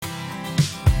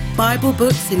Bible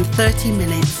books in 30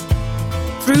 minutes.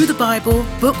 Through the Bible,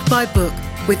 book by book,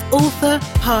 with author,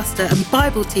 pastor and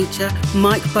Bible teacher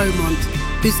Mike Beaumont,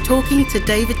 who's talking to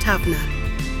David Taverner.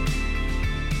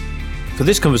 For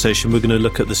this conversation, we're going to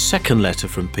look at the second letter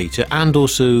from Peter and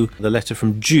also the letter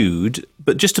from Jude.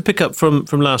 But just to pick up from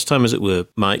last time, as it were,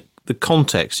 Mike, the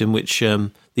context in which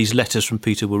these letters from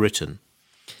Peter were written.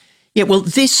 Yeah, well,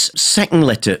 this second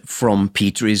letter from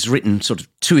Peter is written sort of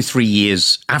 2 or 3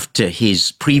 years after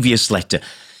his previous letter.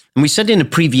 And we said in a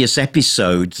previous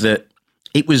episode that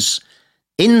it was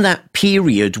in that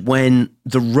period when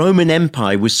the Roman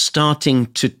Empire was starting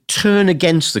to turn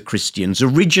against the Christians.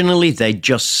 Originally, they'd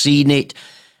just seen it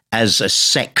as a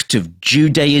sect of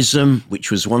Judaism,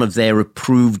 which was one of their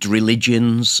approved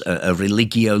religions, a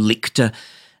religio licta.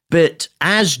 But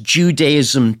as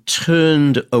Judaism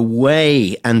turned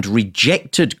away and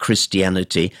rejected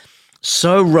Christianity,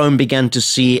 so Rome began to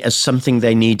see it as something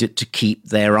they needed to keep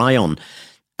their eye on.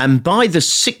 And by the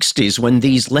 60s, when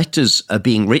these letters are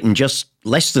being written, just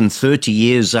less than 30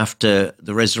 years after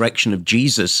the resurrection of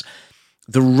Jesus,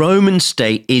 the Roman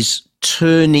state is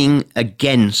turning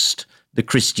against the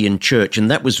Christian church.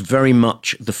 And that was very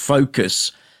much the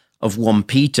focus of 1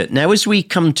 Peter. Now, as we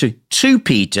come to 2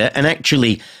 Peter, and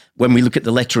actually when we look at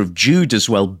the letter of Jude as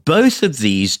well, both of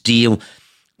these deal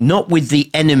not with the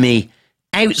enemy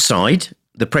outside,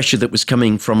 the pressure that was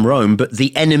coming from Rome, but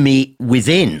the enemy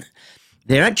within.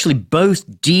 They're actually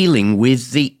both dealing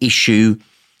with the issue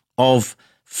of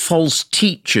false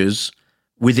teachers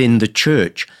within the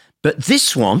church. But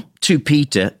this one, 2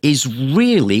 Peter, is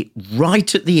really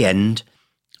right at the end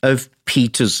of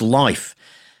Peter's life.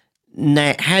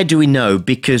 Now, how do we know?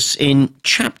 Because in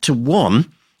chapter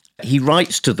 1, he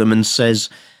writes to them and says,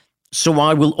 "So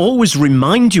I will always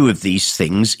remind you of these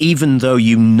things, even though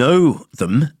you know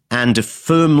them and are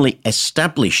firmly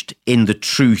established in the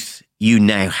truth you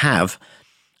now have.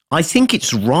 I think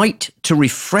it's right to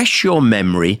refresh your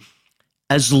memory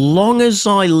as long as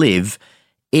I live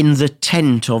in the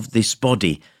tent of this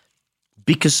body,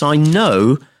 because I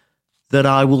know that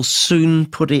I will soon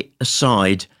put it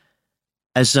aside,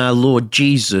 as our Lord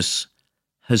Jesus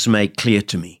has made clear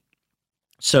to me."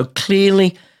 So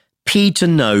clearly, Peter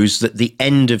knows that the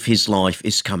end of his life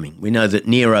is coming. We know that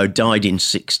Nero died in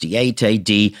 68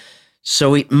 AD,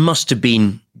 so it must have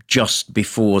been just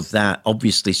before that,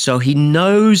 obviously. So he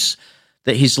knows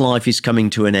that his life is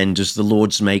coming to an end, as the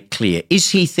Lord's made clear.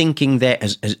 Is he thinking there,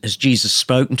 as Jesus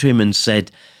spoken to him and said,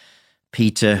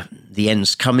 "Peter, the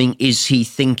end's coming"? Is he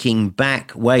thinking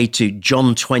back way to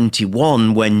John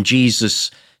 21, when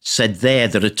Jesus said there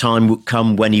that a time would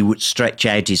come when he would stretch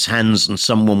out his hands and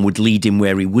someone would lead him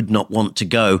where he would not want to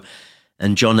go?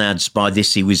 And John adds, by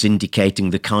this he was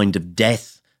indicating the kind of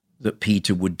death that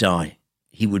Peter would die.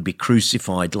 He would be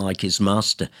crucified like his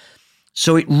master.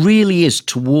 So it really is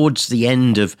towards the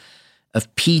end of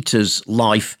Peter's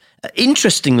life.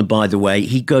 Interestingly, by the way,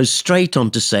 he goes straight on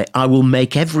to say, "I will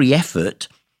make every effort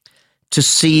to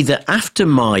see that after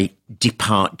my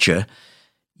departure,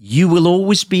 you will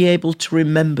always be able to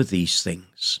remember these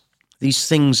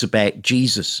things about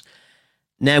Jesus."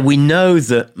 Now, we know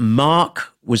that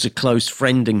Mark was a close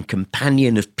friend and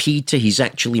companion of Peter. He's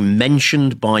actually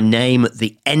mentioned by name at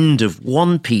the end of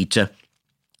 1 Peter.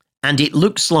 And it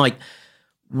looks like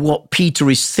what Peter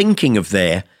is thinking of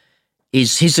there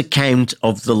is his account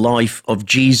of the life of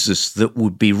Jesus that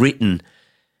would be written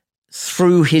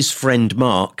through his friend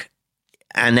Mark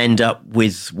and end up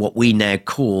with what we now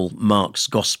call Mark's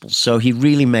Gospel. So he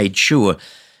really made sure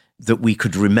that we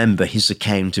could remember his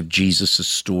account of Jesus'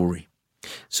 story.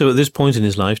 So at this point in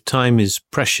his life, time is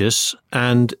precious,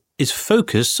 and his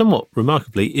focus, somewhat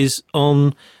remarkably, is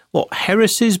on what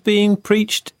heresies being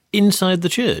preached inside the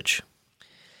church.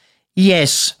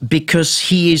 Yes, because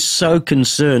he is so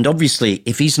concerned. Obviously,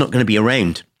 if he's not going to be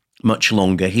around much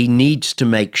longer, he needs to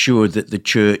make sure that the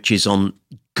church is on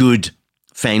good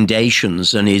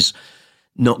foundations and is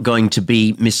not going to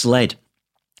be misled.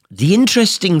 The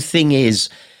interesting thing is,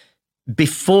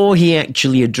 before he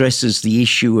actually addresses the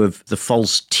issue of the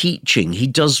false teaching, he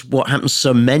does what happens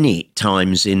so many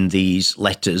times in these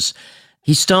letters.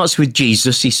 He starts with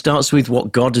Jesus. He starts with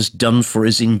what God has done for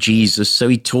us in Jesus. So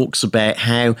he talks about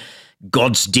how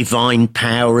God's divine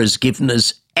power has given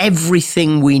us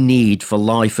everything we need for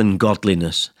life and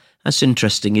godliness. That's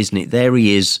interesting, isn't it? There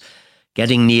he is,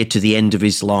 getting near to the end of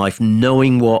his life,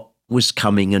 knowing what was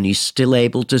coming, and he's still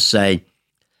able to say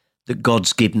that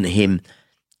God's given him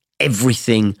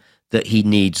everything that he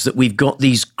needs, that we've got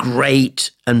these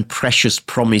great and precious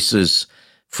promises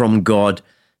from God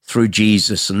through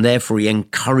Jesus, and therefore he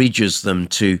encourages them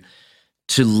to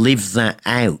live that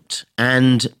out.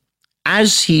 And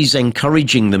as he's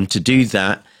encouraging them to do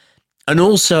that, and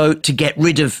also to get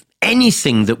rid of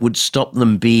anything that would stop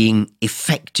them being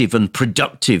effective and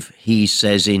productive, he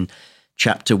says in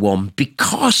chapter 1,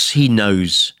 because he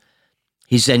knows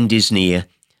his end is near,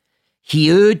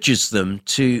 he urges them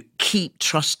to keep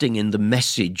trusting in the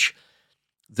message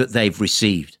that they've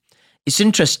received. It's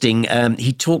interesting,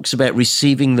 he talks about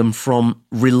receiving them from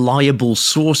reliable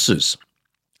sources,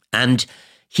 and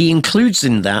he includes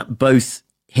in that both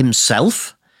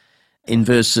himself. In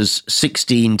verses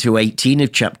 16 to 18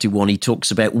 of chapter 1, he talks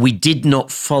about, we did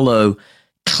not follow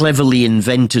cleverly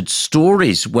invented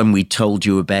stories when we told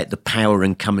you about the power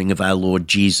and coming of our Lord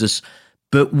Jesus,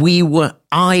 but we were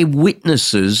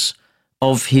eyewitnesses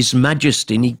of his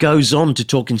majesty. And he goes on to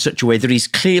talk in such a way that he's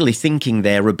clearly thinking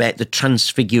there about the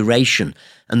transfiguration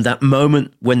and that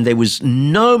moment when there was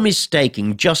no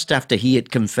mistaking, just after he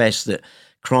had confessed that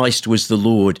Christ was the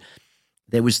Lord,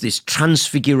 there was this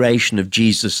transfiguration of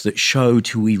Jesus that showed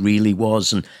who he really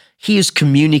was, and he has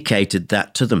communicated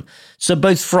that to them. So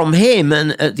both from him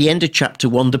and at the end of chapter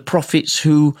 1, the prophets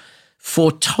who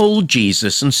foretold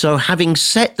Jesus, and so having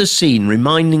set the scene,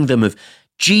 reminding them of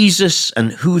Jesus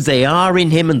and who they are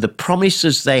in him and the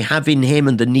promises they have in him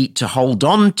and the need to hold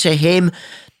on to him,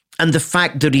 and the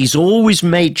fact that he's always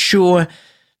made sure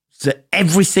that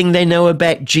everything they know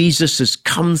about Jesus has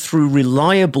come through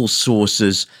reliable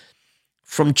sources.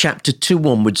 From chapter 2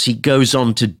 onwards, he goes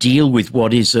on to deal with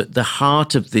what is at the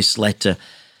heart of this letter,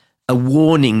 a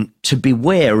warning to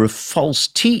beware of false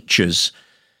teachers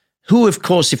who, of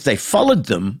course, if they followed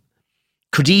them,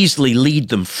 could easily lead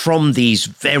them from these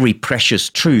very precious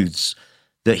truths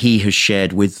that he has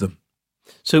shared with them.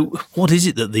 So what is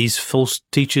it that these false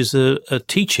teachers are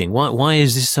teaching? Why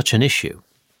is this such an issue?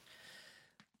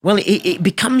 Well, it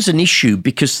becomes an issue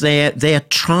because they're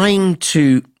trying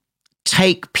to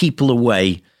take people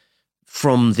away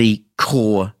from the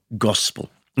core gospel.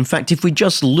 In fact, if we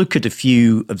just look at a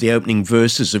few of the opening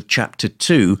verses of chapter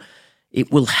 2,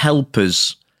 it will help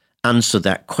us answer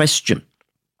that question.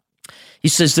 He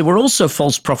says, there were also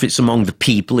false prophets among the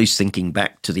people. He's thinking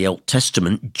back to the Old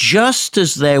Testament. Just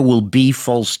as there will be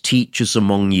false teachers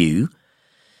among you,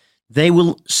 they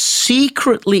will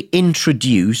secretly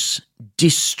introduce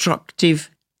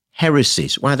destructive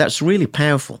heresies. Wow, that's really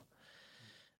powerful.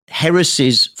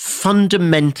 Heresies,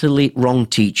 fundamentally wrong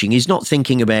teaching. He's not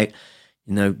thinking about,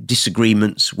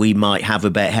 disagreements we might have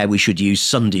about how we should use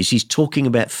Sundays. He's talking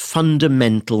about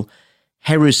fundamental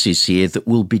heresies here that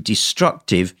will be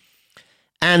destructive.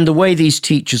 And the way these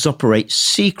teachers operate,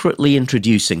 secretly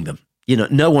introducing them.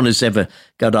 No one has ever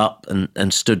got up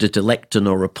and stood at a lectern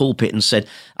or a pulpit and said,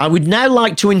 I would now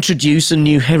like to introduce a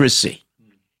new heresy.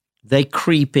 They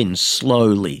creep in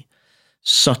slowly,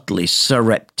 subtly,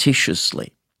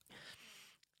 surreptitiously.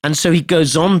 And so he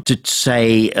goes on to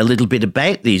say a little bit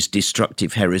about these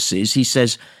destructive heresies. He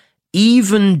says,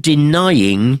 even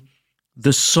denying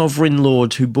the sovereign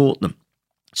Lord who bought them.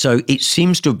 So it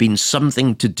seems to have been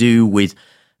something to do with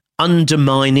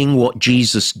undermining what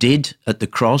Jesus did at the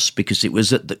cross, because it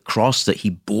was at the cross that he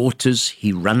bought us,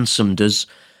 he ransomed us.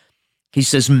 He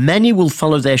says, many will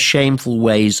follow their shameful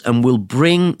ways and will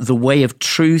bring the way of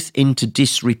truth into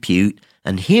disrepute.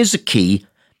 And here's a key.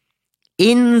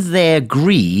 In their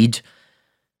greed,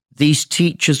 these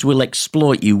teachers will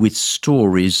exploit you with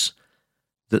stories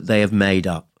that they have made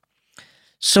up.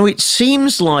 So it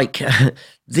seems like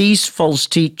these false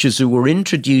teachers who were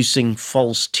introducing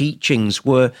false teachings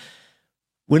were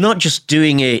not just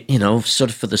doing it,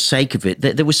 sort of for the sake of it.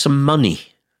 There was some money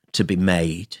to be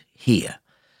made here.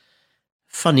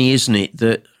 Funny, isn't it,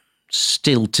 that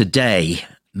still today,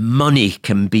 money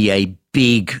can be a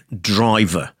big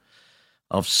driver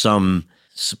of some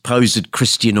supposed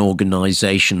Christian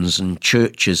organizations and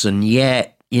churches, and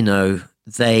yet,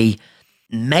 they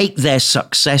make their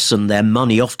success and their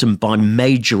money often by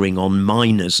majoring on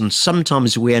minors, and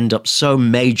sometimes we end up so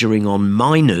majoring on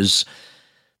minors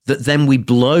that then we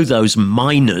blow those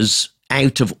minors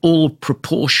out of all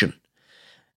proportion.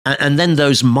 And then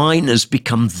those minors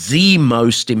become the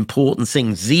most important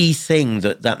thing, the thing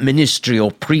that ministry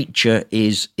or preacher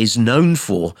is known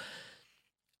for.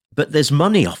 But there's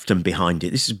money often behind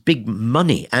it. This is big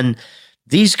money. And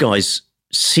these guys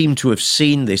seem to have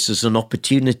seen this as an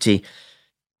opportunity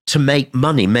to make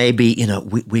money. Maybe,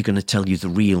 we're going to tell you the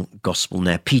real gospel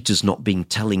now. Peter's not been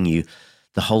telling you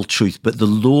the whole truth, but the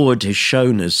Lord has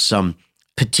shown us some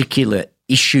particular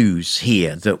issues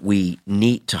here that we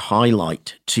need to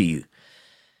highlight to you.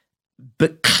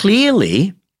 But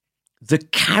clearly, the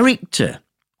character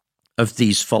of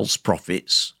these false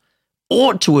prophets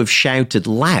ought to have shouted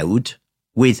loud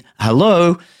with,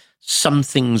 hello,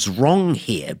 something's wrong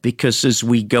here, because as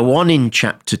we go on in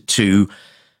chapter 2,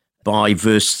 by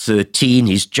verse 13,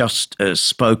 he's just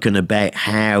spoken about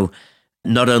how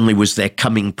not only was their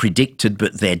coming predicted,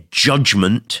 but their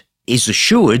judgment is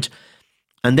assured.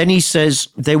 And then he says,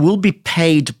 they will be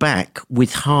paid back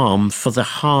with harm for the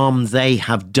harm they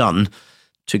have done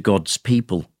to God's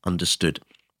people, understood.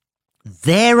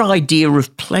 Their idea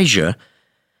of pleasure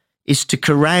is to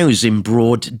carouse in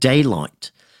broad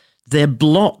daylight. Their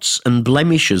blots and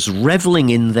blemishes, reveling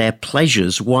in their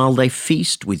pleasures while they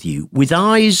feast with you. With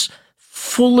eyes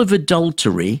full of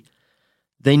adultery,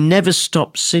 they never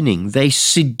stop sinning. They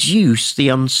seduce the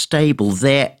unstable.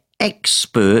 They're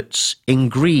experts in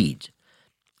greed.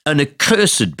 An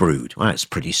accursed brood. Well, that's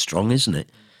pretty strong, isn't it?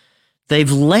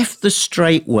 They've left the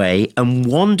straight way and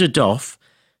wandered off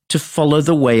to follow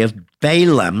the way of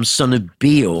Balaam, son of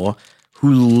Beor,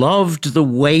 who loved the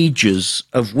wages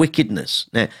of wickedness.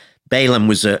 Now, Balaam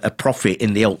was a prophet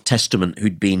in the Old Testament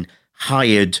who'd been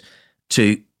hired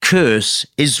to curse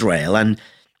Israel, and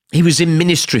he was in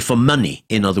ministry for money.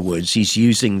 In other words, he's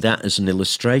using that as an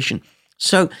illustration.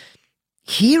 So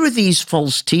here are these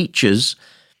false teachers,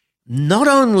 not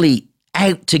only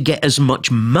out to get as much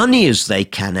money as they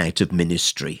can out of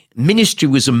ministry. Ministry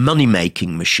was a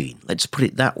money-making machine, let's put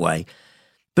it that way.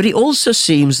 But it also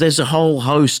seems there's a whole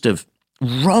host of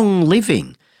wrong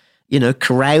living,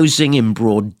 carousing in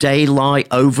broad daylight,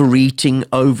 overeating,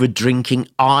 overdrinking,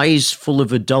 eyes full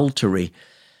of adultery.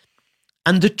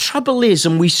 And the trouble is,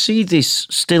 and we see this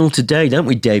still today, don't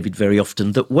we, David, very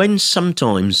often, that when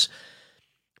sometimes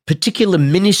particular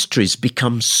ministries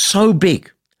become so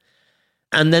big,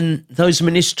 and then those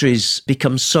ministries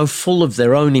become so full of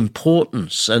their own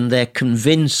importance and they're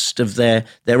convinced of their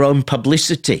own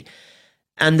publicity.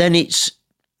 And then it's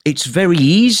very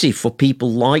easy for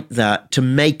people like that to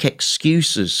make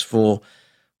excuses for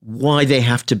why they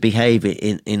have to behave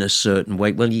in a certain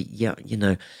way. Well,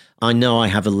 I know I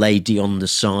have a lady on the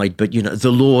side, but, the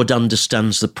Lord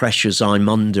understands the pressures I'm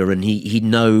under and he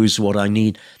knows what I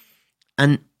need.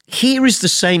 And here is the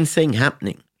same thing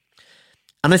happening.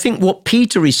 And I think what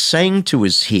Peter is saying to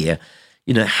us here,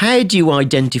 how do you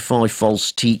identify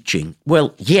false teaching?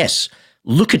 Well, yes,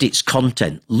 look at its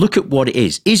content. Look at what it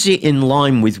is. Is it in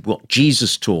line with what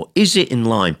Jesus taught? Is it in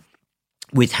line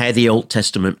with how the Old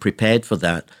Testament prepared for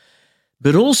that?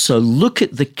 But also look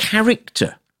at the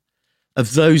character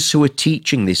of those who are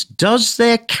teaching this. Does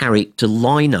their character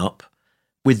line up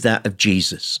with that of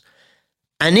Jesus?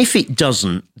 And if it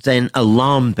doesn't, then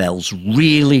alarm bells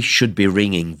really should be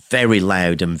ringing very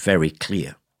loud and very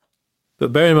clear.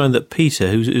 But bear in mind that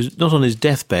Peter, who's not on his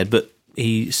deathbed, but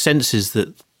he senses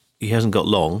that he hasn't got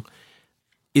long,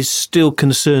 is still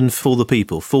concerned for the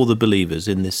people, for the believers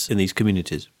in these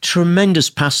communities. Tremendous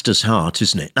pastor's heart,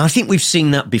 isn't it? And I think we've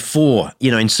seen that before,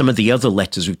 in some of the other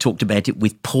letters. We've talked about it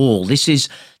with Paul.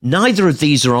 Neither of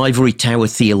these are ivory tower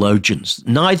theologians.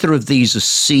 Neither of these are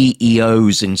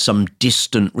CEOs in some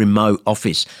distant remote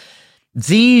office.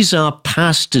 These are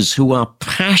pastors who are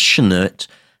passionate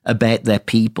about their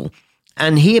people.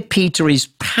 And here Peter is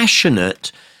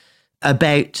passionate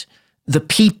about the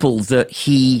people that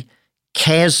he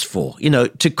cares for.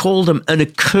 To call them an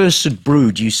accursed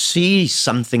brood, you see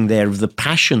something there of the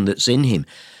passion that's in him.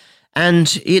 And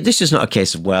this is not a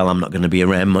case of, well, I'm not going to be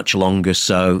around much longer,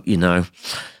 so,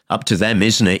 up to them,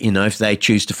 isn't it? If they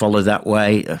choose to follow that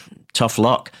way, tough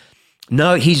luck.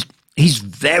 No, he's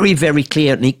very, very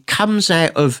clear, and it comes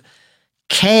out of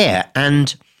care.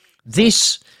 And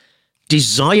this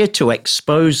desire to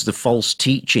expose the false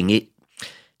teaching,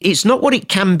 it's not what it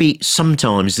can be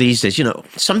sometimes these days.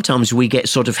 Sometimes we get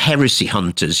sort of heresy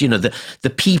hunters,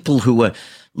 the people who are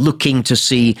looking to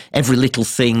see every little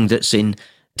thing that's in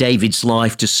David's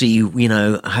life to see,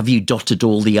 have you dotted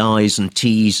all the I's and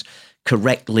T's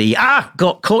correctly?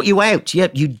 Caught you out.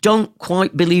 Yep, you don't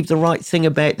quite believe the right thing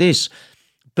about this.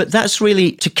 But that's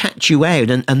really to catch you out.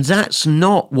 And that's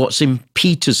not what's in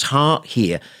Peter's heart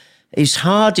here. His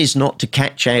heart is not to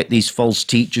catch out these false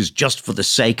teachers just for the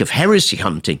sake of heresy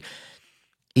hunting.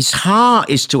 His heart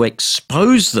is to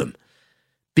expose them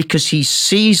because he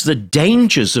sees the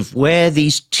dangers of where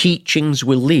these teachings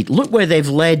will lead. Look where they've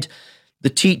led the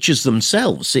teachers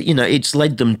themselves. It's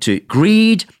led them to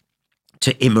greed,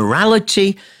 to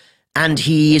immorality, and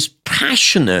he is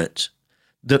passionate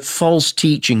that false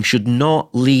teaching should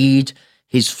not lead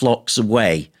his flocks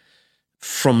away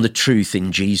from the truth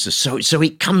in Jesus. So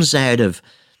it comes out of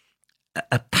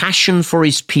a passion for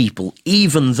his people,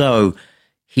 even though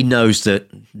he knows that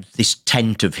this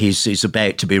tent of his is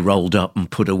about to be rolled up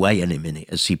and put away in a minute,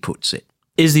 as he puts it.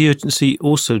 Is the urgency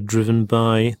also driven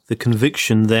by the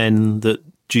conviction then that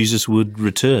Jesus would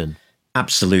return?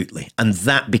 Absolutely. And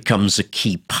that becomes a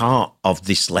key part of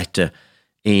this letter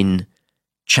in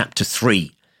chapter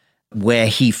 3, where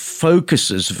he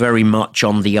focuses very much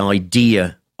on the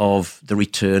idea of the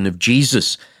return of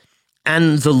Jesus.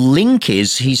 And the link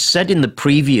is, he said in the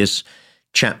previous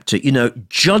chapter,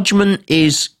 judgment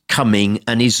is coming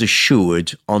and is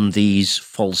assured on these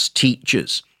false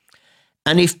teachers.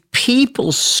 And if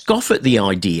people scoff at the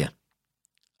idea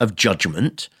of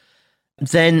judgment,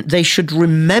 then they should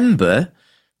remember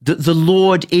that the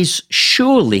Lord is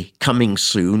surely coming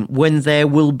soon when there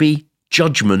will be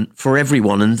judgment for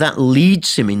everyone. And that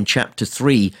leads him in chapter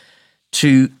 3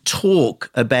 to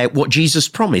talk about what Jesus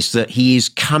promised, that he is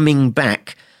coming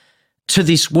back to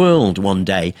this world one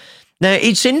day. Now,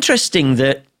 it's interesting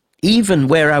that even,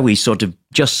 where are we, sort of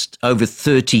just over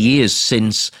 30 years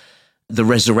since the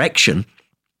resurrection,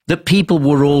 that people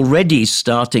were already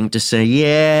starting to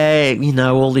say,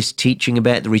 all this teaching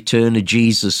about the return of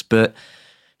Jesus, but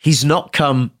he's not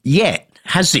come yet,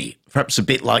 has he? Perhaps a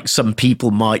bit like some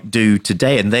people might do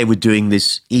today, and they were doing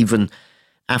this even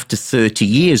after 30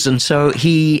 years. And so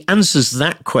he answers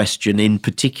that question in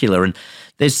particular. And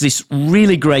there's this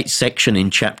really great section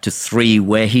in chapter 3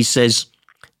 where he says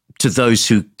to those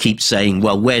who keep saying,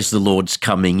 well, where's the Lord's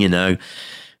coming?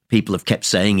 People have kept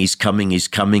saying he's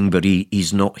coming, but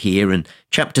he's not here. And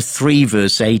chapter 3,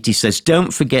 verse 8, he says,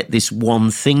 don't forget this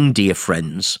one thing, dear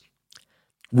friends.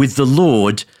 With the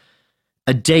Lord,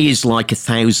 a day is like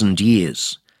 1,000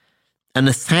 years, and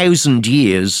 1,000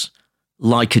 years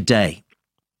like a day.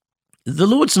 The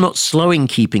Lord's not slow in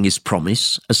keeping his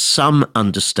promise, as some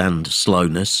understand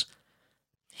slowness.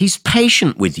 He's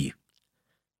patient with you,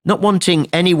 not wanting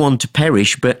anyone to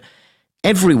perish, but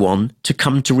everyone to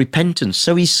come to repentance.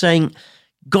 So he's saying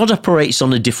God operates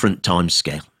on a different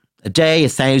timescale. A day,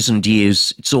 1,000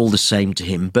 years, it's all the same to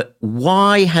him. But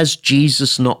why has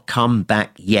Jesus not come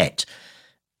back yet?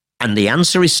 And the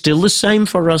answer is still the same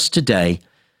for us today,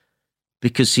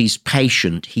 because he's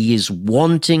patient. He is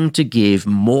wanting to give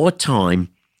more time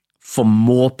for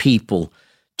more people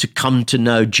to come to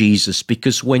know Jesus,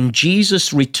 because when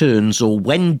Jesus returns, or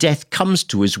when death comes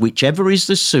to us, whichever is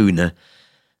the sooner,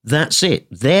 that's it.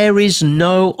 There is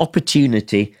no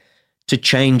opportunity to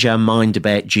change our mind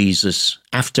about Jesus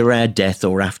after our death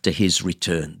or after his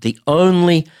return. The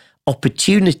only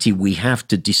opportunity we have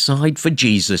to decide for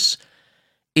Jesus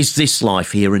is this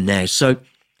life here and now. So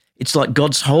it's like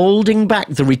God's holding back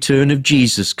the return of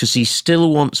Jesus because he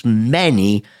still wants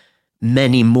many,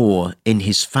 many more in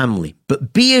his family.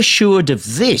 But be assured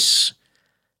of this,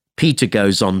 Peter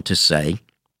goes on to say,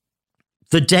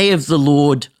 the day of the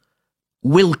Lord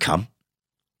will come,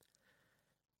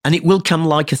 and it will come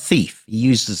like a thief. He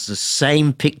uses the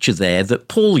same picture there that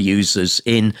Paul uses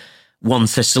in 1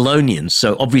 Thessalonians.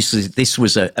 So obviously this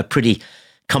was a pretty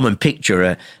common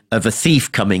picture of a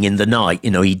thief coming in the night.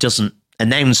 He doesn't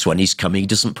announce when he's coming. He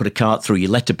doesn't put a card through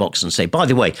your letterbox and say, by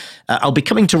the way, I'll be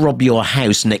coming to rob your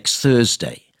house next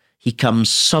Thursday. He comes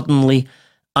suddenly,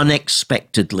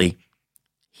 unexpectedly.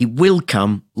 He will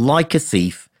come like a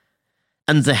thief,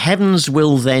 and the heavens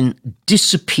will then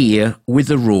disappear with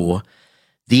a roar.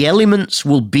 The elements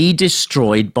will be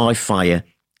destroyed by fire,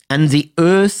 and the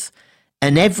earth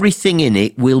and everything in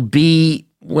it will be,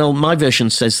 well, my version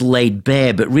says laid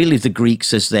bare, but really the Greek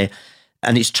says there,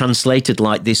 and it's translated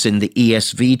like this in the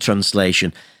ESV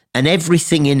translation, and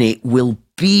everything in it will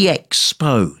be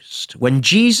exposed. When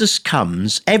Jesus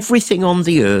comes, everything on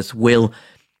the earth will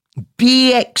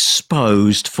be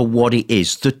exposed for what it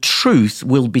is. The truth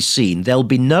will be seen. There'll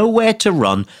be nowhere to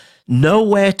run,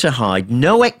 nowhere to hide,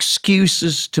 no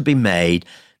excuses to be made,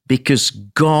 because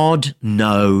God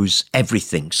knows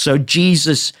everything. So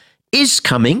Jesus is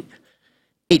coming.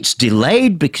 It's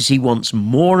delayed because he wants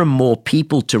more and more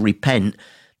people to repent.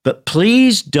 But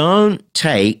please don't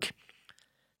take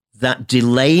that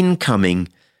delay in coming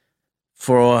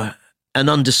for an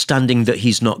understanding that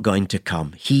he's not going to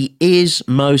come. He is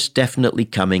most definitely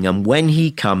coming. And when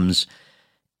he comes,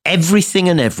 everything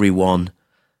and everyone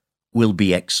will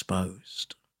be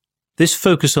exposed. This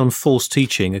focus on false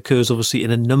teaching occurs obviously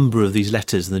in a number of these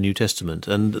letters in the New Testament.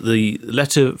 And the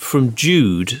letter from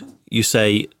Jude, you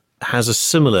say, has a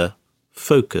similar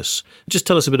focus. Just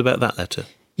tell us a bit about that letter.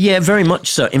 Yeah, very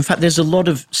much so. In fact, there's a lot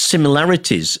of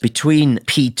similarities between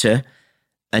Peter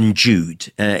and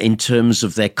Jude in terms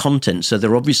of their content. So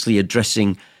they're obviously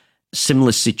addressing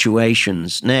similar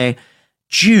situations. Now,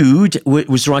 Jude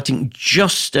was writing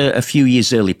just a few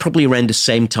years early, probably around the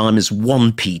same time as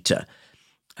 1 Peter.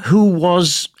 Who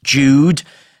was Jude?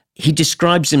 He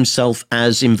describes himself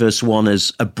as, in verse 1,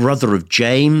 as a brother of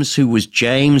James. Who was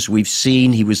James? We've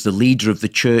seen he was the leader of the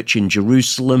church in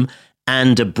Jerusalem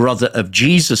and a brother of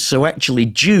Jesus. So actually,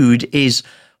 Jude is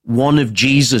one of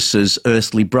Jesus's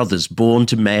earthly brothers, born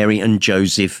to Mary and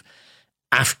Joseph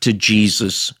after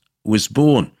Jesus was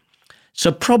born.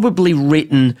 So probably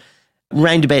written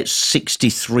around about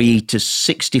 63 to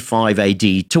 65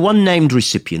 AD to unnamed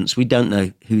recipients. We don't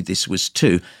know who this was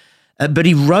to. But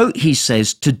he wrote, he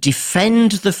says, to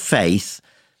defend the faith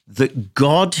that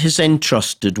God has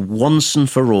entrusted once and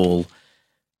for all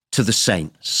to the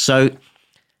saints. So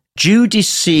Jude is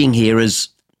seeing here as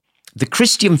the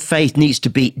Christian faith needs to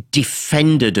be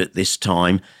defended at this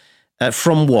time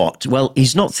from what? Well,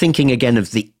 he's not thinking again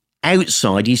of the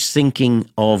outside, he's thinking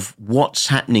of what's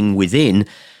happening within.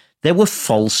 There were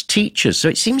false teachers. So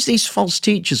it seems these false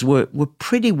teachers were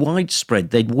pretty widespread.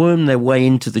 They'd wormed their way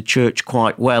into the church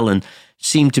quite well and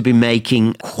seemed to be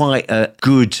making quite a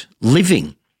good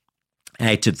living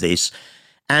out of this.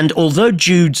 And although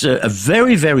Jude's a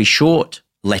very, very short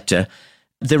letter,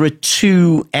 there are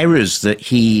two errors that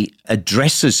he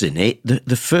addresses in it.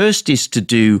 The first is to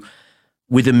do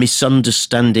with a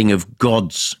misunderstanding of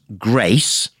God's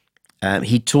grace.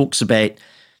 He talks about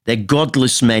they're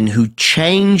godless men who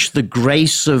change the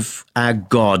grace of our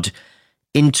God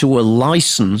into a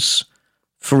license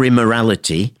for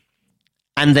immorality,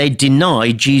 and they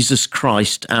deny Jesus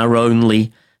Christ, our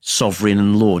only sovereign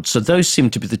and Lord. So those seem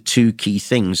to be the two key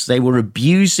things. They were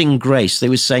abusing grace. They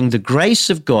were saying the grace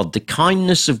of God, the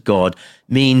kindness of God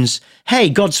means, hey,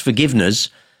 God's forgiven us,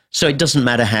 so it doesn't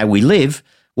matter how we live.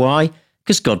 Why?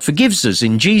 Because God forgives us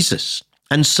in Jesus.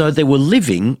 And so they were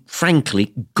living,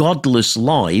 frankly, godless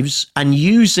lives and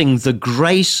using the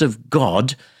grace of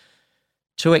God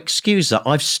to excuse that.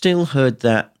 I've still heard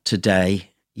that today.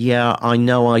 Yeah, I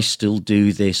know I still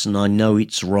do this and I know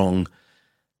it's wrong,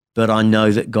 but I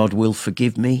know that God will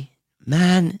forgive me.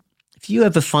 Man, if you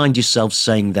ever find yourself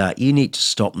saying that, you need to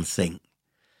stop and think.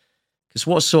 Because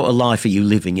what sort of life are you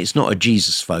living? It's not a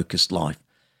Jesus-focused life.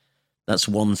 That's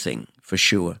one thing for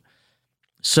sure.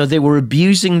 So they were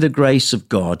abusing the grace of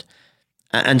God.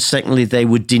 And secondly, they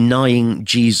were denying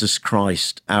Jesus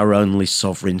Christ, our only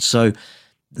sovereign. So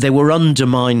they were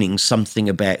undermining something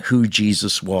about who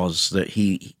Jesus was, that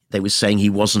they were saying he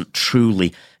wasn't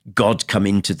truly God come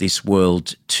into this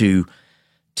world to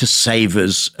save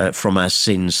us from our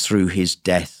sins through his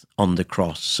death on the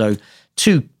cross. So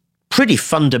two pretty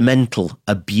fundamental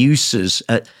abuses,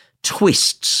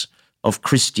 twists of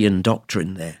Christian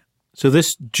doctrine there. So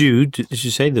this Jude, as you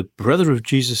say, the brother of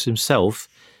Jesus himself,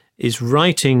 is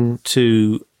writing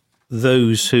to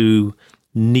those who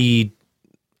need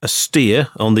a steer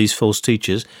on these false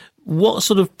teachers. What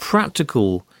sort of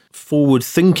practical,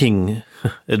 forward-thinking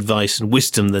advice and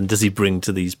wisdom then does he bring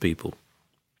to these people?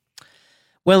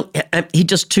 Well, he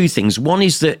does two things. One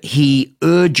is that he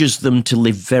urges them to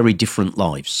live very different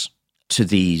lives to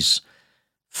these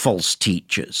false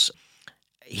teachers.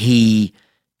 He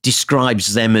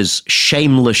describes them as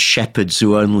shameless shepherds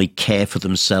who only care for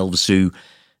themselves, who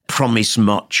promise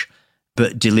much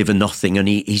but deliver nothing. And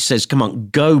he says, come on,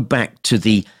 go back to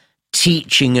the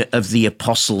teaching of the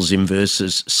apostles in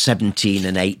verses 17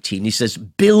 and 18. He says,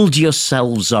 build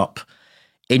yourselves up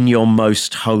in your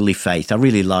most holy faith. I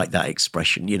really like that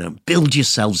expression, build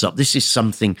yourselves up. This is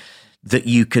something that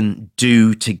you can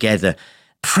do together.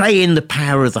 Pray in the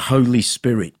power of the Holy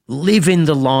Spirit. Live in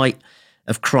the light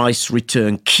of Christ's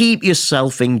return. Keep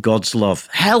yourself in God's love.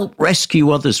 Help rescue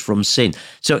others from sin.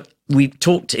 So we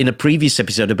talked in a previous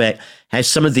episode about how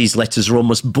some of these letters are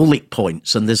almost bullet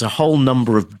points, and there's a whole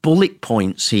number of bullet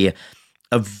points here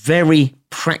of very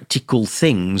practical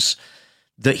things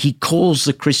that he calls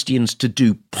the Christians to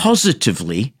do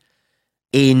positively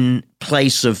in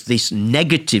place of this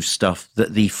negative stuff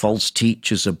that the false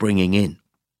teachers are bringing in.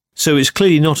 So it's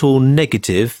clearly not all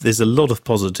negative. There's a lot of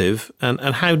positive. And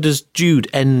how does Jude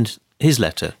end his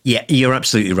letter? Yeah, you're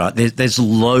absolutely right. There's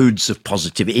loads of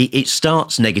positive. It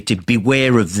starts negative,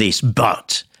 beware of this,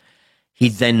 but he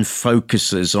then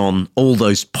focuses on all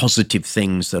those positive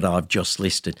things that I've just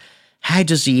listed. How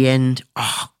does he end?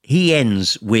 He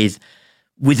ends with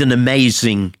an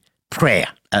amazing prayer.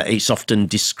 It's often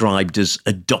described as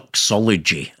a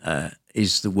doxology,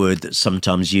 is the word that's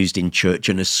sometimes used in church,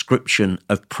 an ascription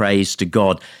of praise to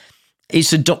God.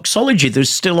 It's a doxology that's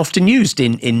still often used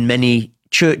in many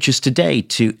churches today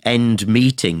to end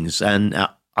meetings. And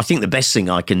I think the best thing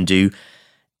I can do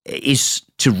is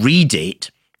to read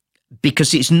it,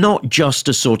 because it's not just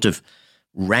a sort of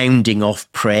rounding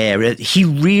off prayer. He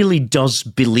really does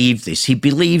believe this. He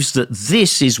believes that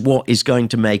this is what is going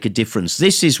to make a difference.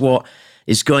 This is what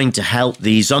is going to help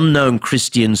these unknown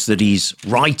Christians that he's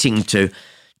writing to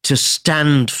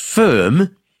stand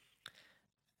firm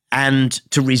and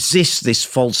to resist this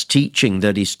false teaching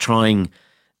that is trying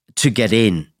to get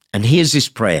in. And here's his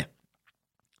prayer.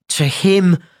 To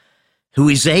him who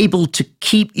is able to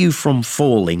keep you from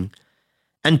falling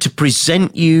and to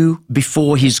present you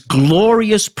before his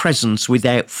glorious presence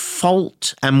without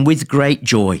fault and with great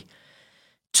joy.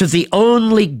 To the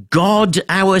only God,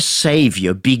 our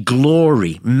Saviour, be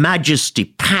glory,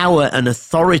 majesty, power, and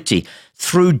authority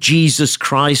through Jesus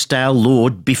Christ our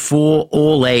Lord, before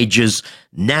all ages,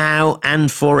 now and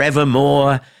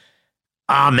forevermore.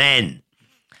 Amen.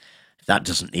 If that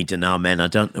doesn't need an amen, I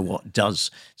don't know what does.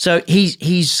 So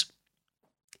he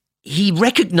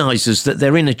recognizes that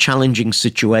they're in a challenging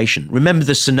situation. Remember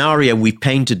the scenario we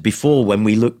painted before when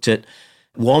we looked at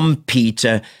 1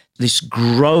 Peter, this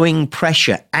growing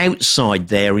pressure outside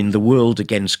there in the world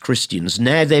against Christians.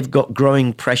 Now they've got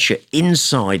growing pressure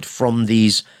inside from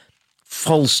these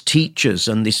false teachers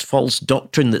and this false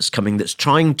doctrine that's coming that's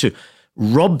trying to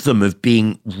rob them of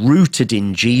being rooted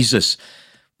in Jesus.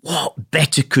 What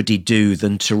better could he do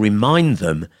than to remind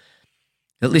them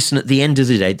that, listen, at the end of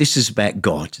the day, this is about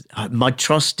God. My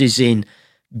trust is in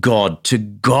God, to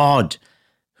God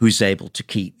who's able to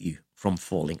keep you from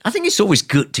falling. I think it's always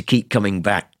good to keep coming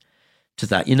back to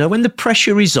that. You know, when the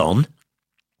pressure is on,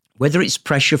 whether it's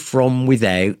pressure from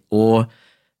without or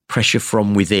pressure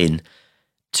from within,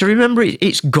 to remember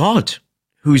it's God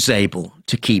who's able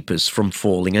to keep us from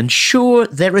falling. And sure,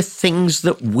 there are things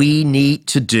that we need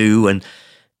to do,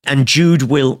 and Jude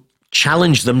will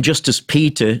challenge them, just as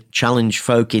Peter challenged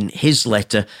folk in his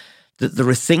letter, that there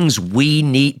are things we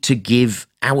need to give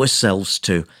ourselves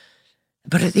to.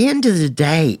 But at the end of the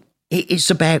day, it's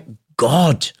about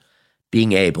God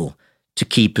being able to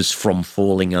keep us from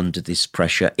falling under this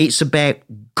pressure. It's about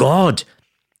God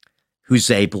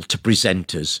who's able to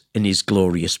present us in his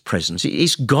glorious presence.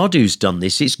 It's God who's done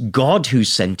this. It's God who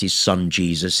sent his son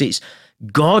Jesus. It's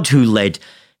God who led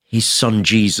his son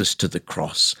Jesus to the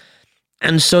cross.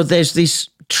 And so there's this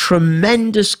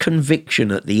tremendous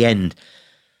conviction at the end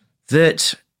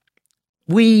that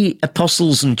we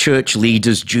apostles and church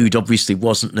leaders, Jude obviously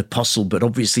wasn't an apostle, but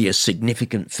obviously a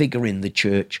significant figure in the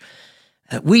church.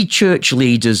 We church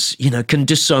leaders, can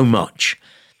do so much.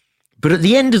 But at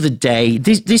the end of the day,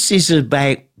 this is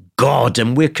about God,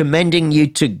 and we're commending you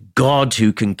to God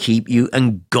who can keep you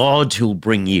and God who'll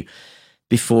bring you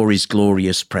before his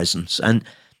glorious presence. And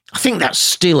I think that's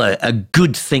still a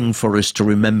good thing for us to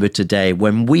remember today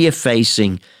when we are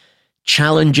facing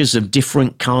challenges of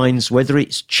different kinds, whether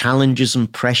it's challenges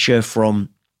and pressure from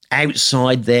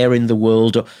outside there in the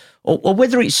world, or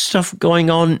whether it's stuff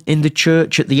going on in the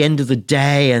church at the end of the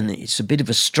day and it's a bit of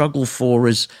a struggle for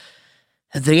us.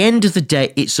 At the end of the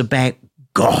day, it's about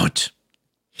God.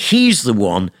 He's the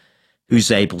one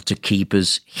who's able to keep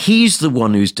us. He's the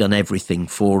one who's done everything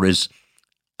for us.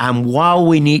 And while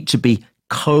we need to be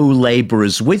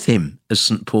co-laborers with him, as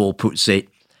St. Paul puts it,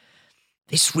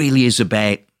 this really is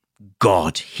about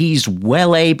God. He's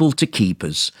well able to keep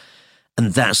us.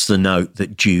 And that's the note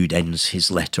that Jude ends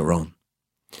his letter on.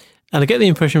 And I get the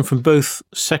impression from both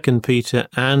 2 Peter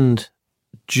and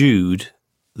Jude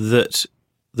that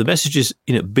the message is,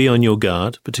 be on your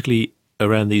guard, particularly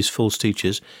around these false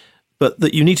teachers, but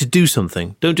that you need to do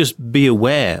something. Don't just be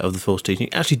aware of the false teaching,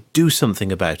 actually do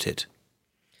something about it.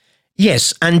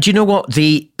 Yes, and you know what?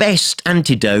 The best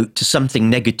antidote to something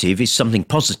negative is something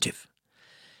positive.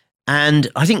 And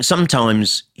I think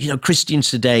sometimes, Christians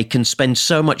today can spend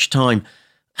so much time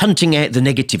hunting out the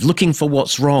negative, looking for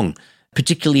what's wrong,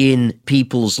 particularly in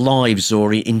people's lives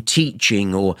or in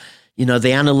teaching, or,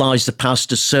 they analyse the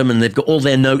pastor's sermon, they've got all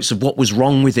their notes of what was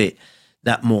wrong with it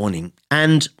that morning.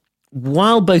 And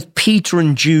while both Peter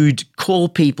and Jude call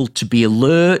people to be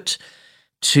alert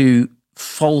to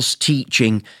false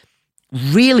teaching,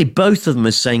 really both of them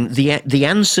are saying the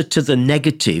answer to the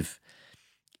negative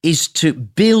is to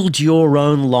build your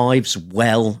own lives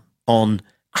well on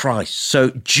Christ.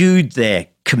 So Jude there,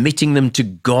 committing them to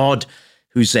God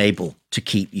who's able to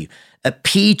keep you.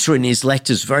 Peter in his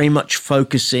letters very much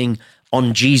focusing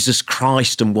on Jesus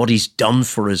Christ and what he's done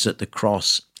for us at the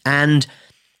cross, and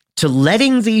to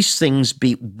letting these things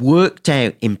be worked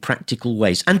out in practical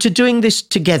ways, and to doing this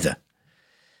together.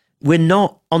 We're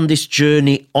not on this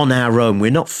journey on our own.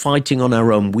 We're not fighting on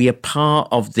our own. We are part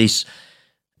of this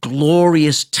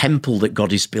glorious temple that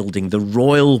God is building, the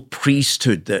royal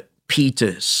priesthood that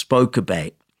Peter spoke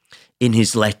about in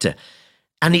his letter.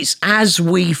 And it's as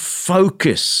we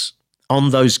focus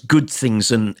on those good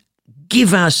things and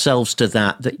give ourselves to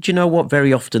that, you know what,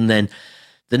 very often then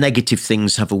the negative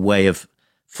things have a way of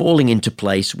falling into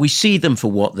place. We see them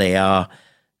for what they are.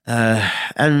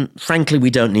 And frankly, we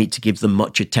don't need to give them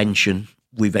much attention.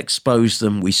 We've exposed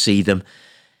them, we see them.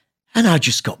 And I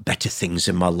just got better things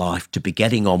in my life to be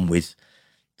getting on with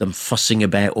than fussing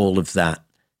about all of that.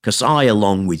 Because I,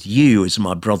 along with you as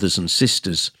my brothers and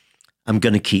sisters, I'm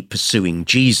going to keep pursuing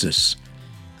Jesus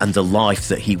and the life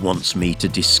that he wants me to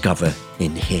discover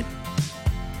in him.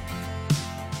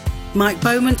 Mike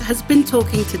Beaumont has been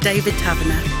talking to David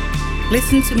Taverner.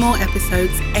 Listen to more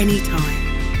episodes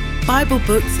anytime. Bible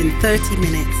books in 30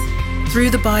 minutes. Through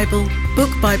the Bible, book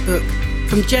by book,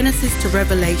 from Genesis to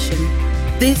Revelation.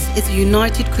 This is a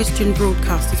United Christian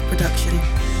Broadcasters production.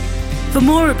 For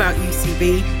more about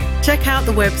UCB, check out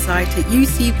the website at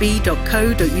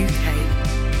ucb.co.uk.